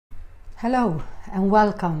Hello and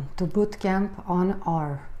welcome to Bootcamp on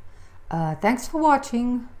R. Thanks for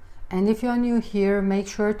watching, and if you're new here, make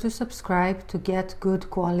sure to subscribe to get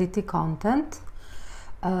good quality content.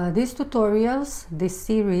 This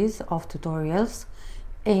series of tutorials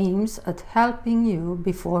aims at helping you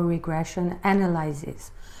before regression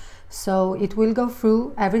analyses. So it will go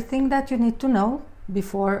through everything that you need to know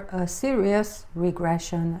before a serious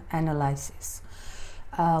regression analysis.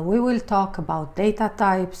 We will talk about data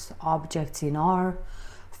types, objects in R,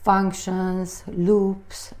 functions,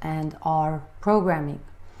 loops, and R programming.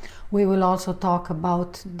 We will also talk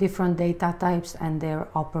about different data types and their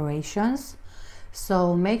operations.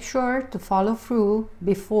 So make sure to follow through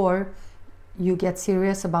before you get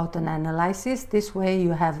serious about an analysis. This way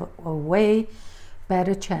you have a way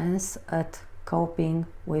better chance at coping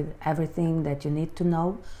with everything that you need to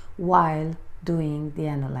know while doing the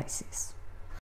analysis.